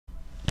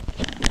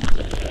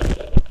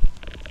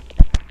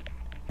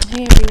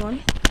Hey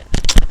everyone.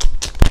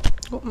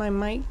 Oh, my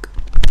mic.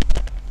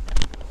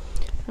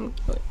 I'm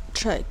going to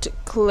try to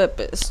clip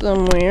it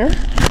somewhere.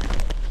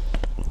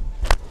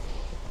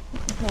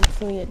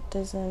 Hopefully it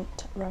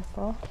doesn't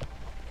ruffle.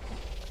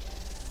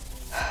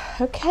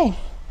 Okay.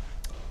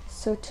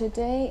 So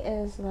today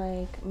is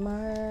like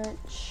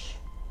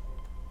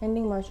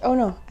ending March. Oh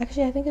no,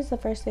 actually I think it's the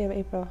first day of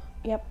April.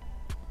 Yep.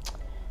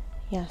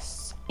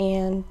 Yes.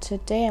 And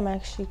today I'm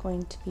actually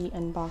going to be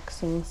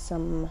unboxing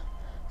some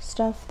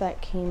stuff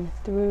that came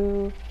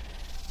through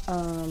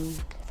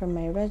from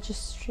my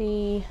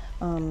registry.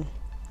 I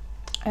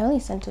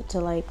only sent it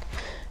to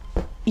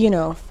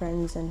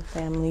friends and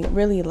family.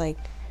 Really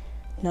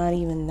not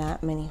even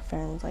that many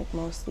friends,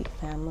 mostly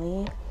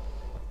family.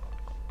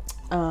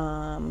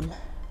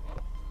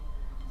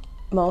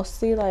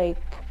 Mostly I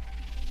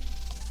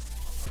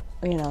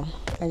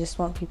just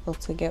want people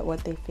to get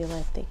what they feel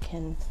like they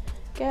can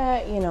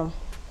get.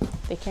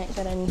 They can't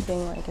get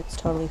anything, it's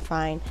totally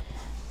fine.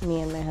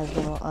 Me and my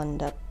husband will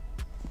end up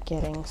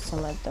getting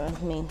some of the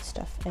main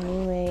stuff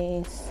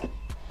anyways.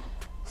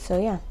 So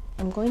yeah,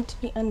 I'm going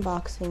to be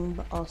unboxing,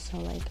 but also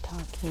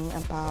talking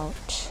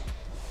about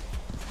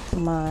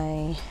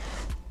my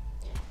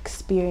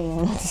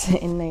experience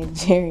in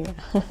Nigeria.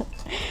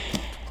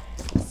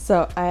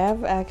 So I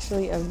have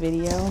actually a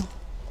video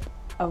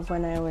of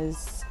when I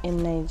was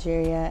in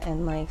Nigeria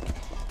and me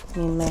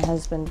and my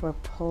husband were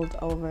pulled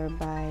over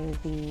by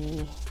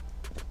the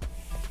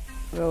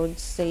road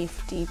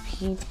safety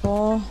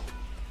people.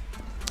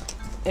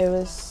 It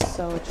was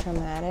so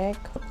traumatic,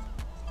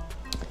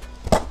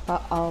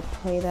 but I'll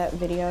play that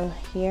video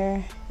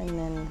here and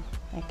then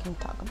I can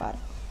talk about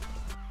it.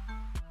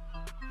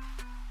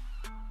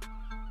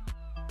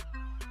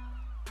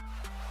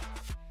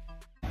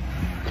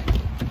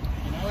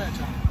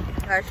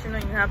 Actually, no,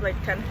 you have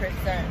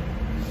 10%.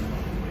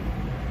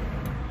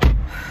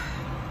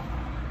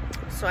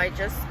 So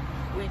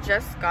we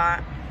just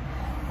got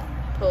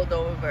pulled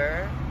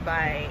over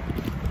by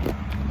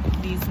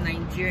these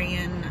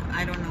Nigerian,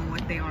 I don't know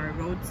what they are,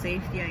 road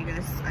safety, I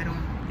guess. I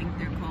don't think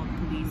they're called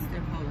police,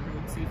 they're called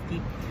road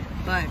safety.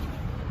 But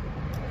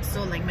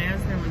so my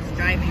husband was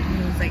driving,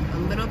 he was a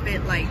little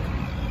bit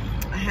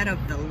ahead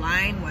of the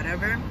line,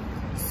 whatever.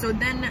 So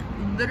then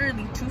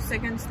literally 2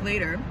 seconds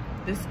later,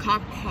 this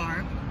cop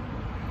car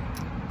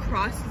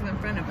crosses in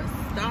front of us,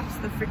 stops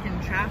the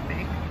freaking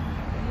traffic,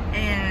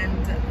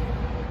 and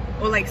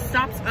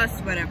stops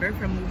us, whatever,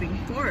 from moving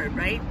forward,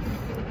 right?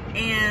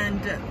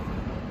 And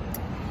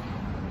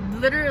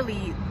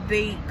literally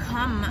they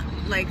come,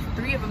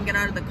 3 of them get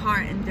out of the car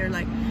and they're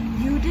like,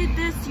 you did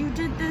this, you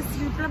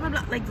blah blah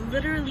blah,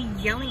 literally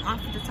yelling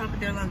off at the top of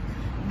their lungs.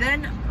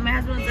 Then my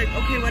husband was like,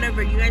 okay,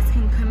 whatever, you guys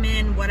can come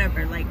in,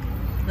 whatever,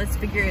 let's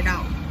figure it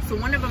out. So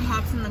one of them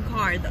hops in the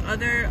car,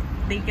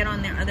 they get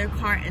on their other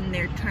car and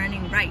they're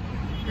turning right.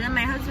 And then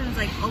my husband's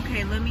like,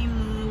 okay, let me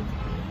move.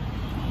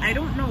 I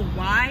don't know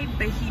why,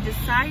 but he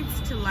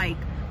decides to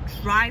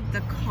drive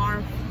the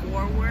car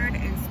forward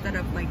instead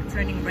of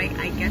turning right.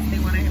 I guess they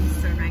wanted him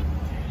to turn right.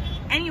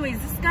 Anyways,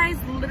 this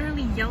guy's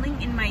literally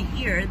yelling in my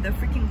ear, the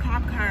freaking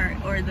cop car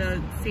or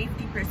the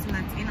safety person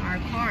that's in our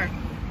car.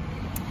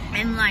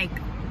 And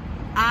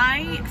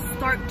I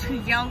start to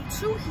yell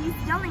too. He's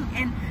yelling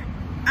and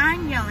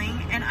I'm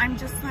yelling and I'm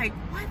just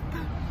what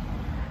the?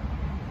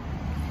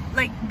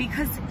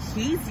 Because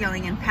he's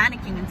yelling and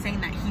panicking and saying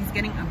that he's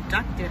getting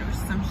abducted or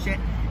some shit.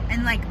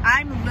 And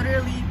I'm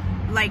literally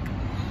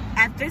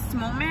at this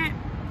moment,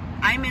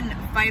 I'm in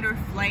fight or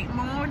flight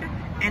mode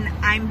and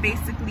I'm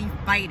basically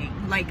fighting.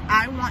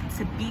 I want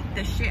to beat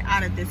the shit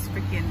out of this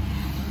freaking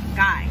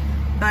guy,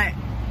 but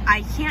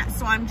I can't,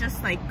 so I'm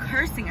just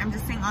cursing. I'm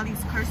just saying all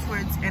these curse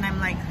words and I'm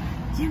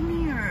give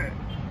me your,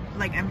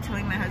 I'm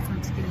telling my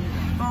husband to give me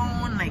the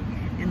phone,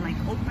 and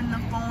open the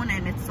phone,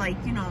 and it's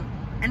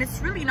and it's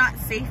really not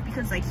safe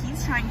because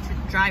he's trying to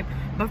drive.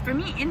 But for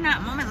me in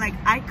that moment,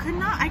 I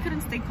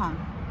couldn't stay calm.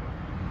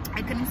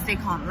 I couldn't stay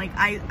calm.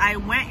 I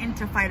went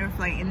into fight or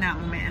flight in that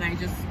moment and I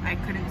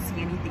couldn't see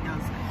anything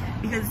else.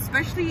 Because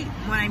especially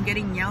when I'm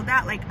getting yelled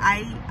at,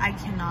 I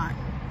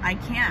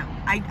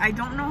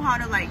don't know how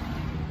to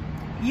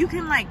you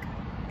can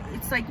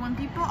it's when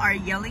people are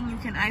yelling, you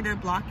can either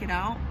block it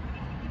out,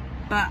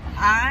 but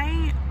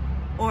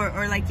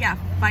yeah,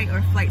 fight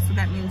or flight. So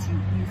that means you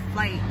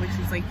flight, which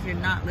is you're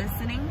not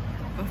listening.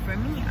 But for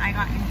me, I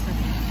got into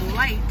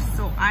flight,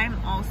 so I'm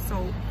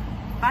also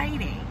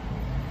fighting,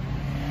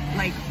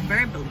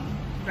 verbally,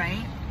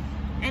 right?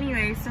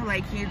 Anyway, so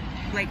I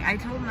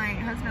told my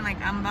husband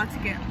I'm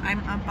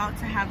about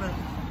to have a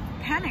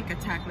panic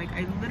attack.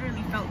 I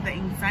literally felt the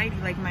anxiety,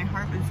 my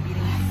heart was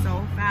beating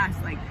so fast,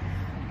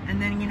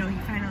 and then he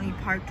finally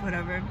parked,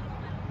 whatever.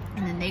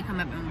 And then they come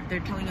up and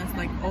they're telling us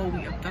oh,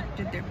 we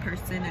abducted their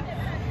person and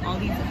all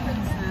these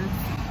offenses.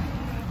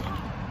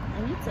 I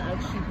need to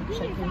actually be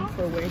checking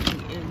for where he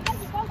is.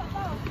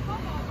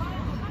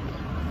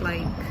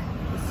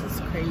 This is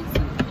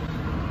crazy.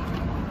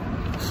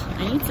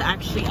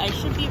 I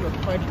should be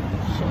recording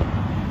this shit.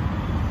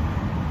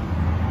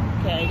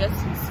 Okay, I guess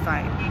he's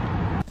fine.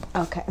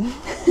 Okay.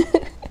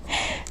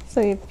 So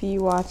if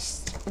you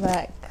watch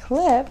that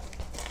clip,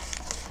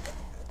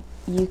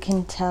 you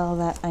can tell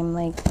that I'm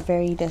like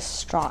very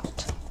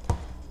distraught.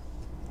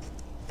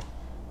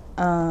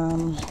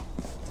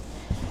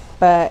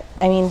 But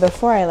I mean,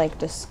 before I like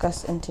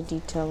discuss into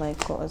detail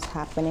like what was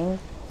happening,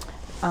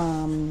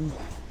 I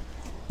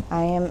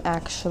am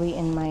actually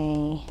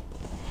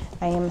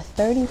I am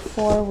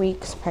 34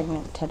 weeks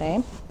pregnant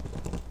today,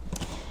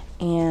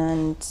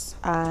 and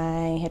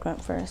I had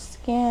went for a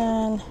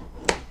scan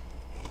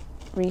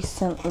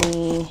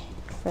recently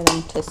for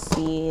them to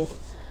see,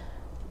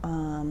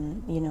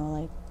 you know,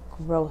 like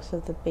growth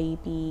of the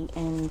baby,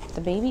 and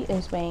the baby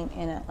is weighing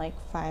in at like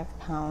 5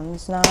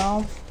 pounds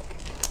now,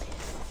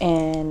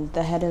 and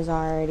the head is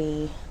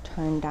already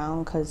turned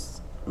down because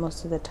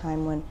most of the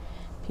time when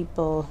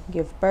people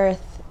give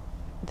birth,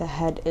 the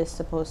head is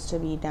supposed to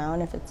be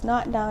down. If it's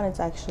not down, it's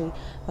actually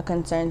a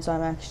concern. So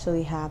I'm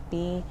actually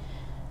happy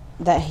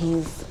that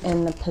he's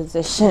in the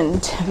position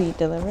to be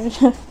delivered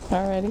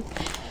already.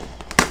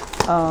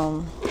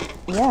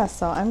 Yeah,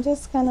 so I'm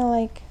just kind of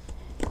like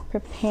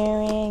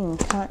preparing and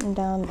counting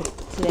down the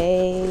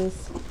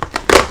days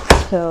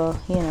till,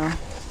 you know,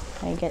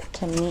 I get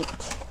to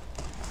meet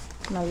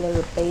my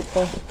little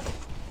baby.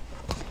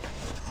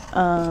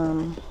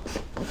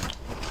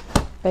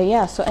 But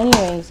yeah, so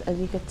anyways, as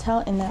you could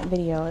tell in that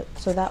video,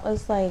 so that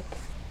was like,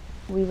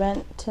 we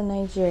went to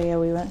Nigeria,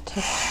 we went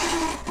to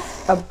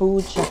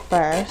Abuja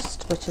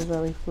first, which is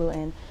where we flew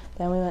in.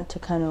 Then we went to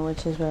Kano,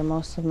 which is where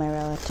most of my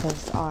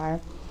relatives are.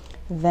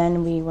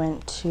 Then we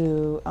went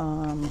to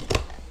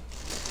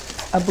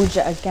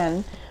Abuja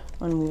again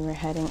when we were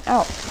heading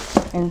out.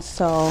 And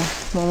so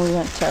when we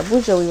went to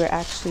Abuja, we were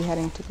actually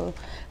heading to go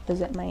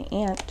visit my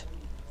aunt.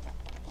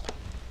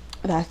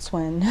 That's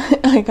when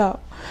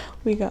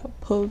we got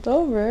pulled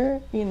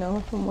over, you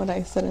know, from what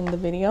I said in the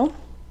video.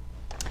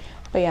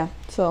 But yeah,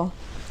 so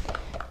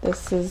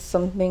this is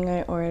something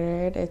I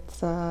ordered.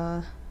 It's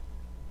a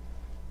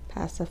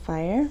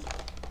pacifier.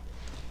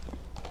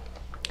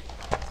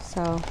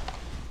 So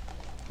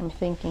I'm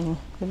thinking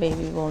the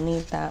baby will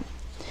need that.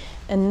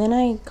 And then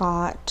I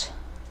got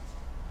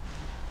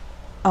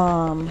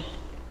okay,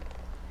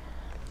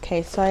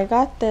 so I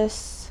got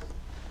this.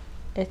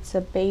 It's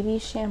a baby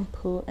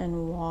shampoo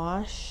and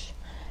wash,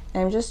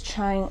 and I'm just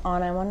trying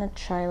on. I want to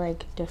try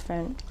like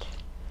different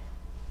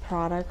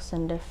products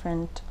and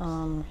different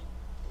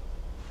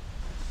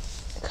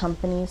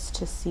companies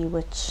to see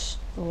which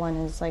one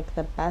is like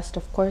the best.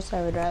 Of course,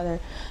 I would rather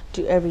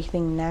do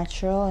everything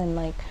natural, and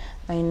like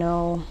I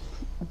know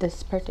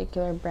this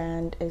particular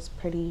brand is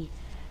pretty,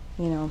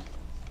 you know,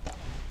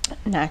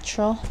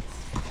 natural.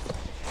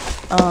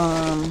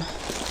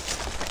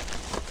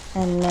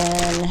 And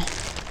then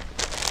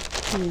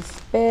these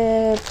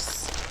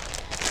bibs,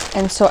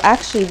 and so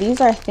actually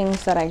these are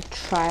things that I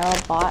trial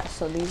bought,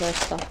 so these are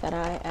stuff that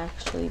I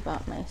actually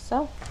bought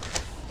myself.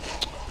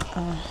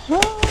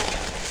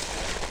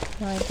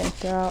 Now I can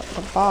throw out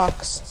the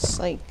box. It's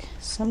like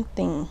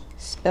something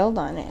spilled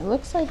on it. It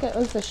looks like it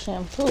was a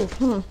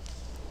shampoo.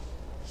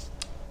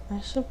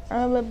 I should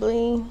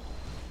probably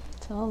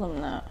tell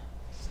them that.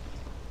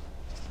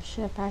 I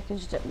should have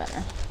packaged it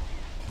better.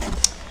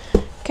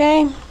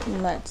 Okay,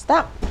 that's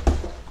that.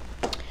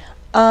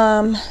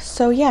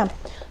 So yeah,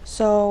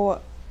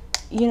 so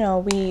you know,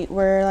 we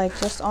were like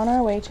just on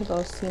our way to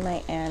go see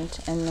my aunt,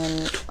 and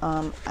then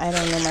I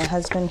don't know, my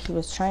husband, he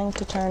was trying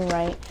to turn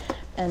right,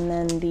 and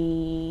then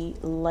the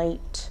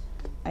light,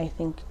 I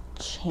think,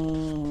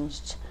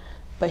 changed,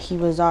 but he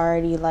was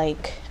already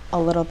like a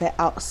little bit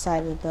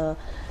outside of the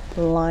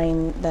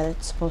line that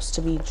it's supposed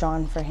to be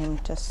drawn for him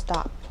to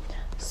stop.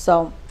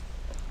 So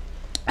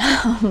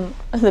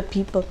the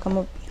people come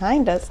up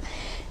behind us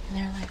and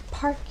they're like,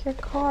 park your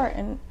car,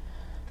 and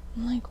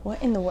I'm like,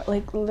 what in the world?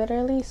 Like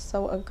literally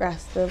so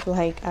aggressive.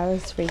 Like I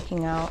was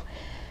freaking out,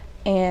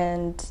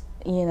 and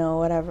you know,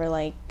 whatever,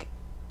 like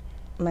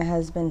my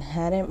husband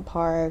hadn't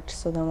parked,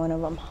 so then one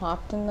of them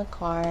hopped in the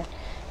car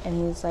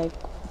and he's like,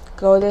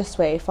 go this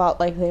way. Felt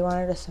like they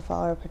wanted us to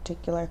follow a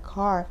particular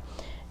car,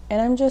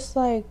 and I'm just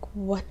like,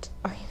 what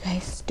are you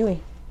guys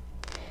doing?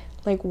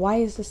 Like, why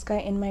is this guy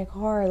in my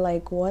car?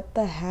 Like, what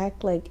the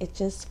heck? Like, it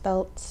just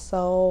felt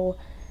so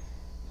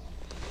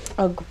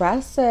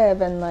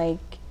aggressive, and like,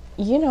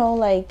 you know,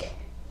 like,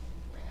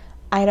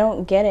 I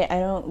don't get it.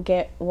 I don't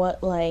get what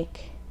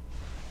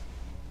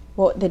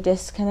the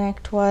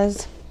disconnect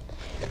was,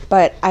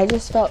 but I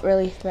just felt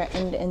really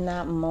threatened in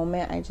that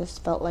moment. I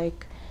just felt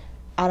like,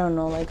 I don't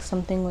know, like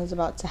something was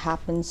about to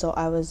happen, so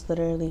I was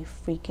literally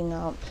freaking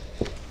out.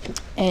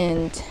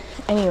 And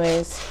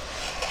anyways,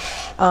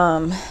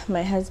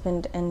 my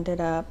husband ended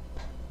up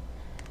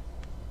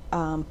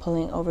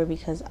pulling over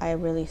because I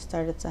really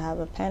started to have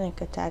a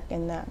panic attack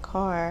in that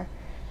car,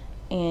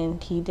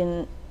 and he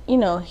didn't, you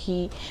know,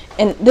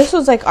 and this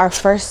was like our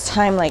first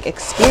time like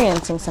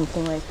experiencing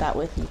something like that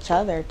with each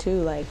other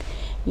too. Like,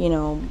 you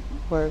know,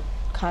 we're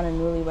kind of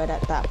newlywed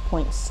at that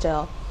point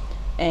still,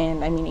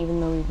 and I mean,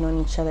 even though we've known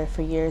each other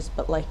for years,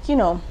 but like, you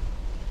know,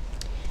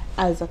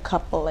 as a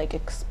couple, like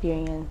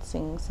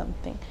experiencing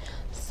something.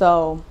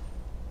 So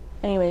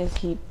anyways,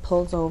 he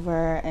pulls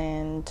over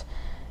and,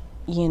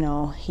 you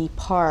know, he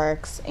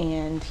parks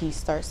and he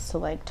starts to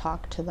like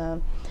talk to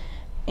them.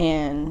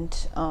 And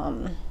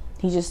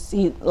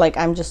he like,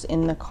 I'm just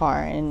in the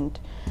car, and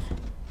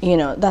you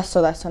know, that's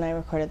when I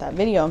recorded that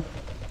video.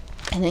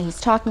 And then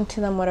he's talking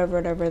to them,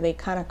 whatever. They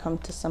kind of come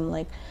to some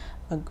like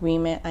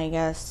agreement, I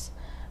guess.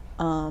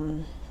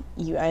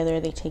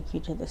 They take you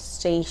to the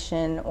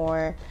station,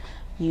 or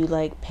you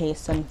like pay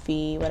some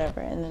fee, whatever,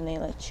 and then they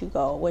let you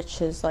go,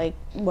 which is like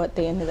what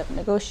they ended up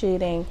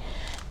negotiating.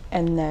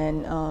 And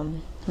then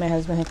my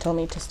husband had told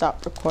me to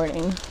stop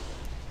recording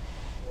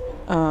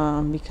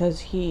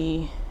because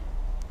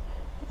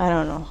I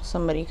don't know,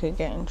 somebody could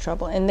get in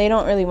trouble, and they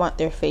don't really want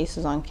their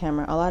faces on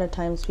camera. A lot of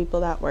times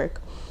people that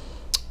work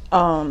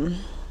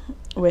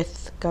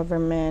with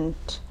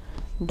government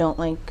don't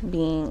like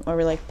being,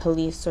 or like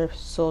police or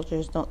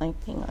soldiers don't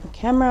like being on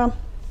camera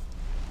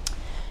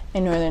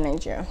in northern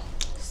Nigeria.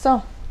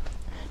 So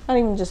not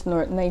even just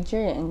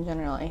Nigeria in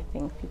general, I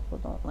think people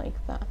don't like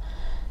that.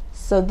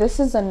 So this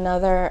is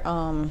another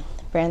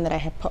brand that I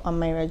had put on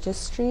my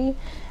registry,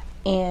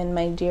 and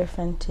my dear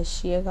friend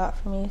Tashia got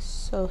for me.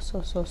 So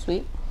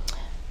sweet.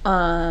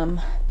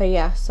 But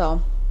yeah,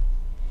 so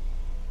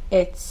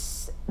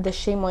it's the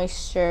Shea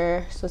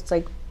Moisture, so it's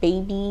like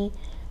baby,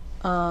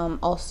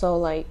 also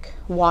like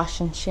wash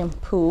and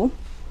shampoo,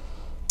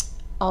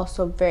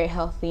 also very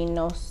healthy,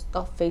 no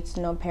sulfates,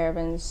 no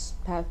parabens,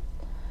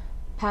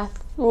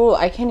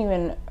 I can't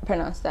even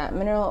pronounce that,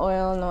 mineral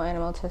oil, no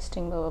animal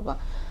testing, blah blah blah.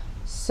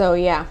 So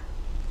yeah,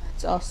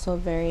 it's also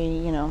very,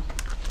 you know,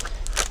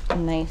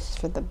 nice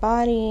for the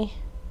body,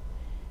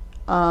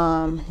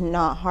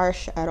 not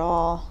harsh at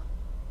all.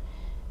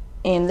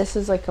 And this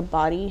is like a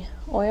body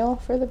oil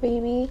for the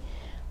baby,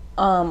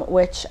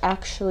 which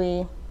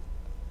actually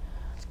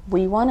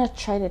we want to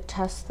try to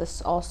test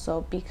this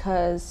also,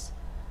 because,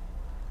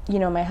 you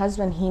know, my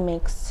husband, he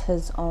makes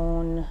his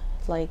own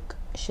like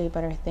shea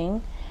butter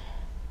thing.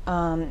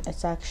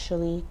 It's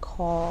actually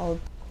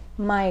called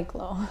My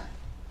Glow.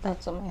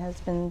 That's what my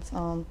husband's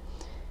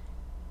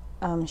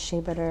shea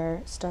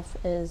butter stuff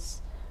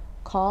is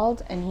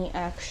called, and he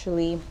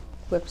actually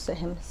whips it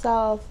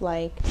himself.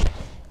 Like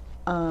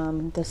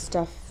the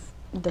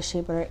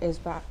shea butter is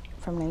back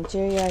from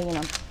Nigeria. You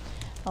know,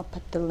 I'll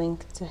put the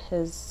link to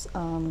his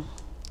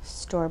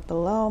store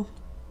below.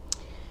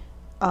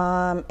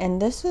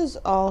 And this is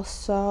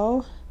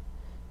also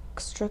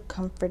extra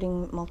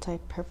comforting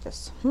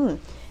multi-purpose.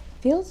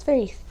 Feels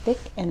very thick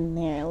in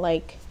there,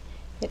 like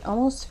it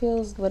almost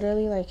feels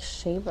literally like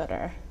shea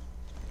butter.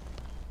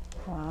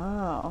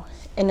 Wow.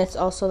 And it's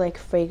also like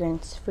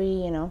fragrance free,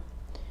 you know.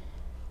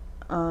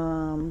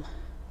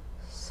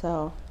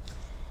 So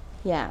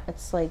yeah,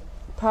 it's like,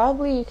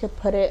 probably you could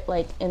put it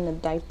like in the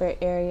diaper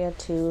area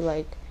too,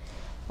 like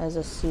as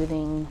a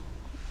soothing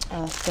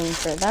thing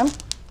for them.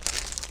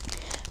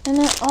 And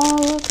then, oh,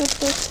 look at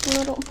this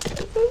little,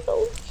 this is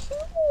so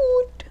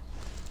cute.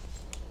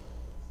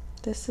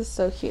 This is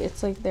so cute.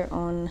 It's like their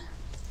own,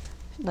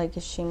 like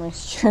a Shea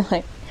Moisture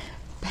like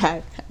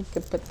bag. I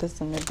could put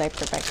this in the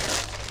diaper bag.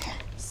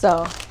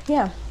 So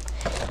yeah,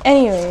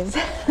 anyways,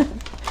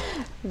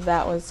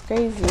 that was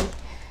crazy.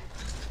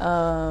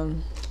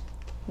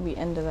 We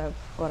ended up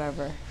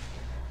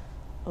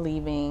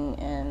leaving,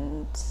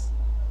 and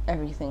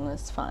everything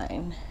was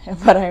fine.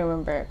 But I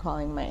remember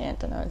calling my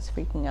aunt, and I was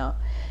freaking out,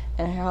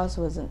 and her house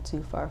wasn't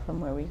too far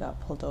from where we got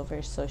pulled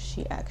over, so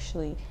she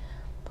actually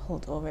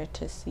pulled over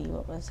to see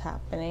what was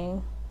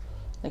happening.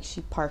 Like,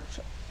 she parked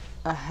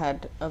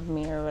ahead of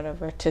me or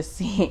whatever to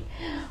see.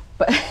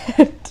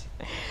 But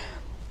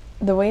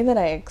the way that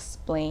I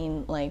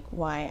explain like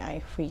why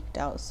I freaked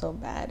out so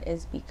bad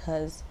is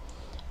because,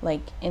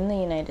 like, in the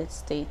United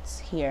States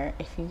here,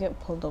 if you get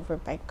pulled over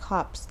by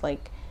cops,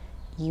 like,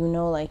 you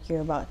know, like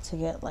you're about to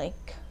get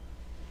like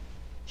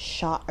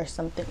shot or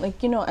something.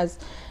 Like, you know, as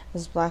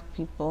black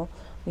people,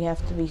 we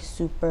have to be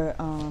super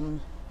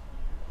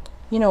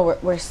you know,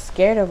 we're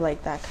scared of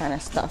like that kind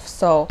of stuff.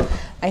 So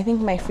I think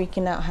my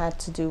freaking out had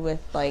to do with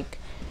like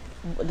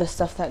the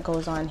stuff that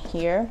goes on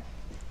here.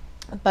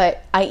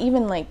 But I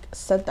even like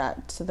said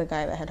that to the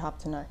guy that had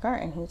hopped in our car,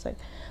 and he's like,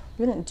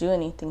 we didn't do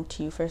anything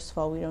to you. First of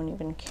all, we don't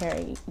even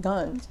carry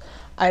guns.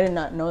 I did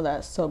not know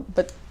that. So,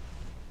 but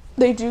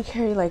they do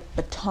carry like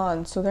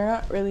batons, so they're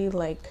not really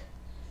like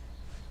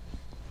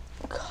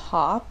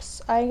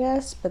cops, I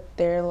guess, but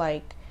they're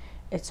like,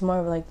 it's more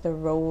of like the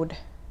road,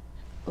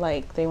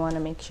 like they want to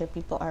make sure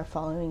people are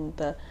following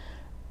the,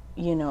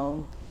 you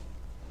know,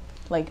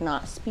 like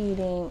not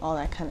speeding, all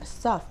that kind of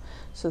stuff.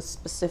 So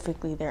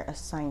specifically they're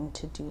assigned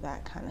to do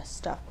that kind of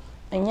stuff.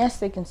 And yes,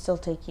 they can still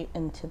take you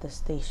into the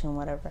station,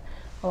 whatever.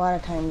 A lot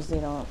of times they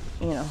don't,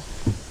 you know,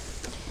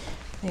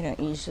 they don't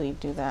usually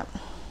do that.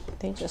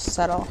 They just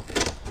settle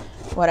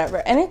whatever,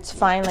 and it's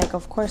fine. Like,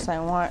 of course I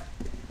want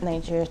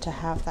Nigeria to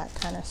have that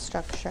kind of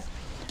structure.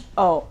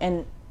 Oh,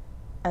 and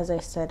as I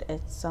said,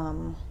 it's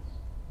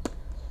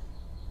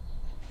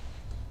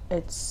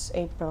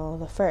April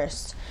the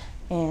 1st,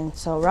 and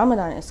so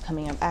Ramadan is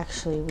coming up.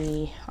 Actually,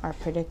 we are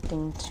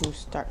predicting to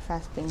start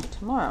fasting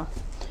tomorrow.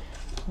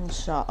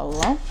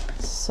 inshallah.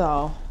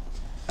 So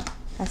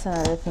that's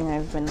another thing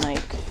I've been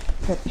like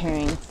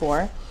preparing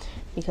for,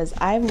 because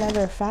I've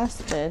never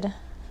fasted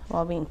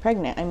while being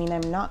pregnant. I mean,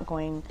 I'm not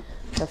going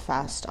to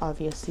fast,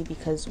 obviously,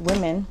 because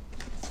women,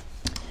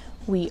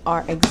 we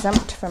are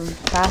exempt from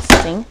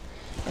fasting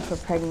if we're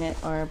pregnant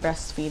or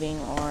breastfeeding,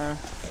 or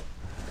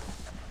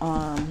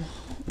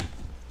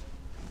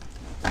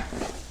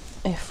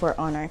if we're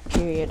on our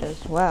period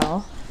as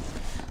well.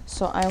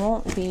 So I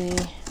won't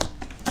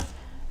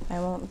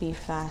be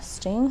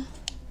fasting,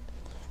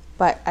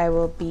 but I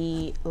will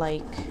be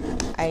like,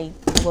 I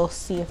will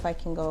see if I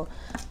can go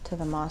to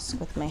the mosque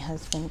with my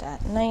husband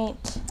at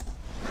night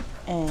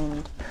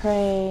and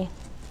pray.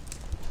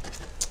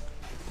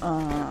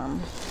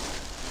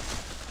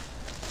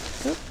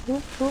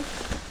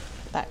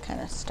 That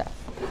kind of stuff.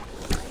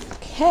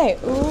 Okay,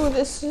 ooh,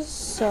 this is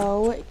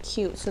so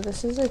cute. So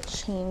this is a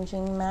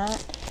changing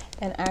mat,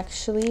 and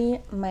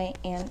actually my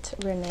Aunt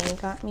Renee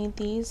got me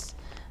these.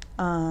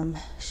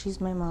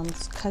 She's my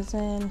mom's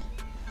cousin,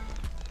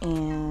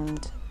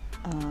 and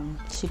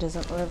she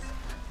doesn't live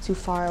too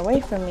far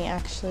away from me,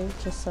 actually,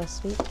 which is so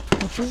sweet.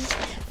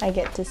 I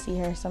get to see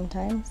her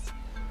sometimes.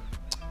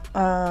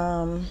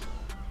 Yeah.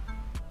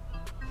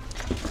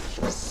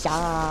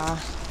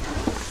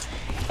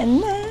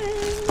 And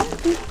then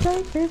the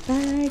diaper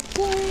bag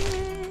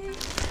day.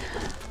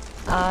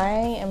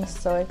 I am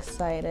so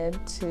excited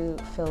to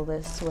fill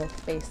this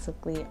with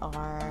basically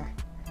our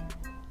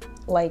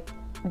like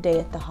day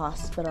at the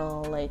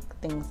hospital, like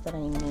things that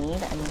I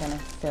need. I'm gonna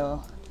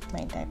fill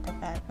my diaper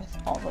bag with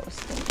all those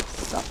things.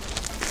 So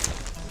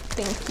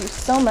thank you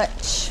so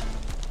much.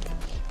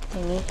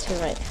 I need to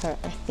write her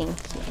a thank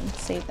you and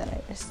say that I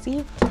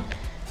received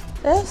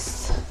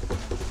this.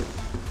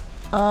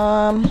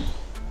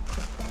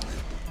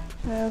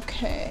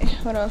 Okay,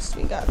 what else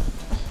we got?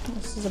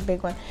 This is a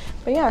big one.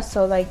 But yeah,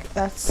 so like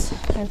that's,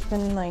 I've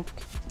been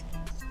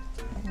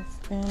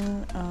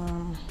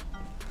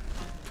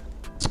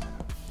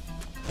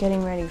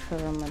getting ready for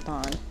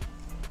Ramadan.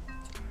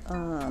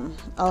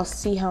 I'll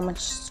see how much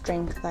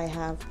strength I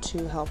have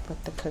to help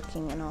with the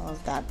cooking and all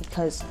of that,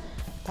 because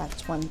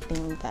that's one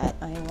thing that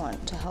I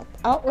want to help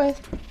out with.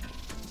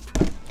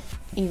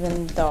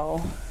 Even though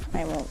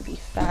I won't be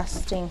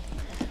fasting,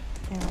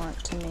 I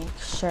want to make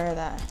sure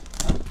that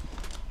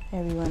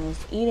everyone is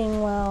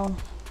eating well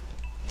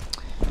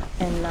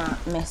and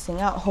not missing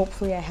out.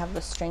 Hopefully I have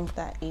the strength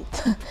at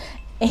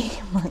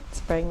 8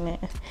 months pregnant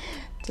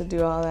to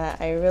do all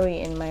that. I really,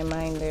 in my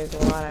mind, there's a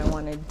lot I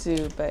want to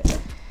do, but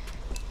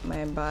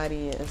my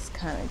body is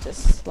kind of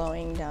just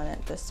slowing down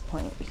at this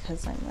point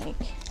because I'm like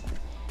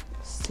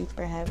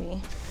super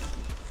heavy.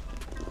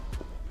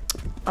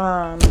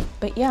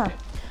 But yeah.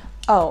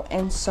 Oh,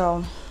 and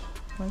so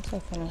once I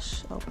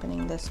finish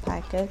opening this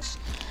package,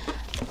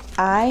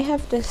 I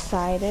have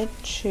decided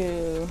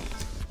to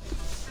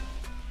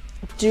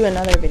do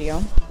another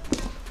video.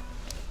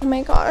 Oh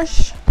my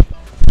gosh.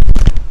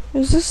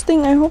 There's this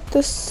thing. I hope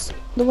this,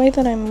 the way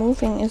that I'm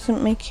moving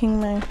isn't making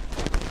my,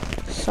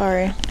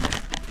 sorry.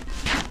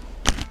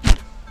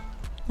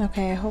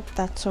 Okay, I hope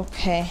that's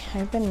okay.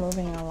 I've been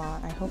moving a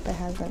lot. I hope it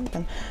hasn't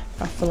been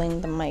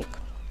ruffling the mic.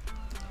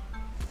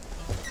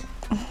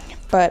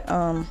 But,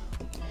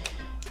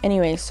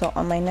 anyway, so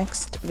on my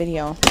next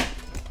video,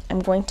 I'm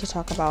going to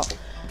talk about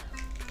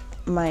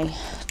my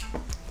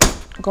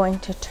going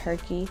to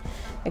Turkey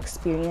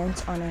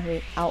experience on our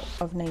way out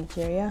of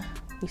Nigeria.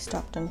 We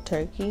stopped in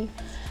Turkey,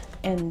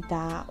 and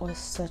that was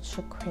such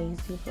a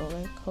crazy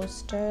roller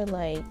coaster.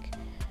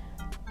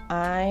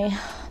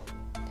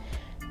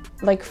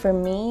 Like for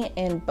me,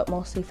 but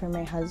mostly for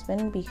my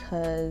husband,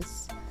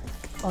 because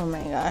oh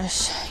my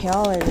gosh,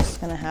 y'all are just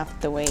gonna have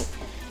to wait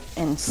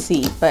and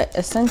see. But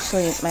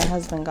essentially my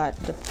husband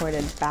got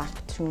deported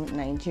back to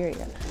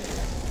Nigeria,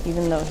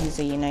 even though he's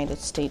a United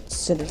States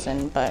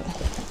citizen. But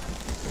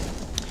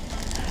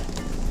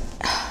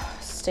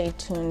stay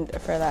tuned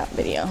for that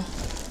video.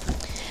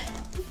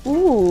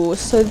 Ooh,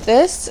 so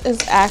this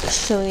is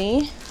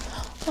actually,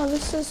 oh,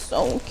 this is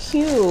so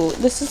cute.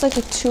 This is like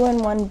a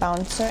 2-in-1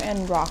 bouncer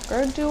and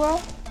rocker duo.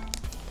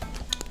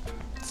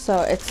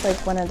 So it's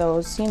like one of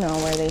those, you know,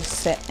 where they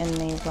sit and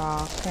they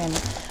rock and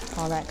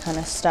all that kind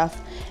of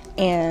stuff.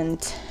 And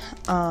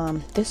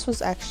this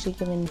was actually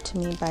given to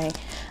me by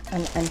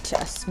an Auntie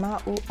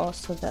Asma'u,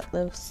 also that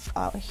lives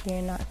out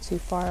here not too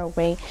far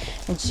away,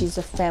 and she's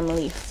a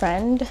family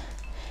friend,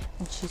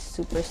 and she's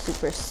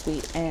super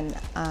sweet, and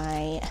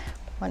I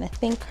want to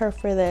thank her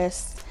for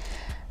this.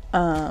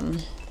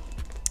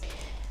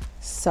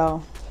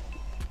 So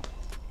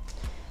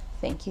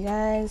thank you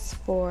guys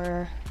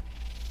for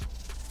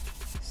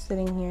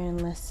sitting here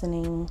and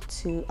listening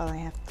to all I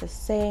have to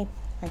say.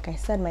 Like I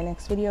said, my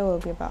next video will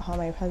be about how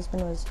my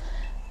husband was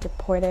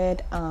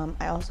deported.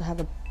 I also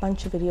have a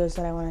bunch of videos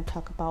that I want to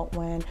talk about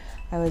when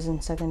I was in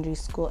secondary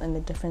school and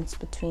the difference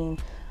between,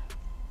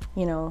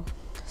 you know,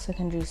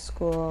 secondary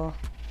school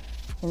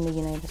in the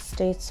United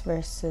States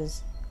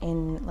versus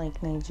in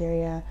like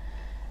Nigeria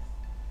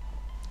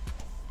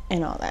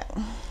and all that.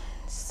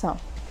 So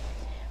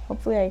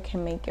hopefully I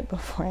can make it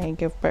before I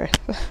give birth.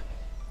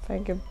 I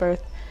give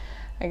birth,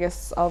 I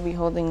guess I'll be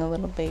holding a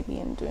little baby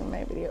and doing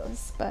my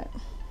videos. But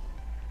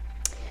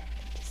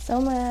thank you so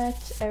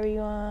much,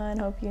 everyone.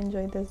 Hope you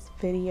enjoyed this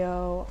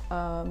video.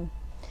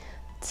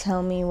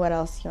 Tell me what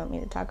else you want me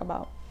to talk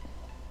about.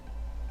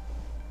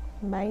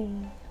 Bye.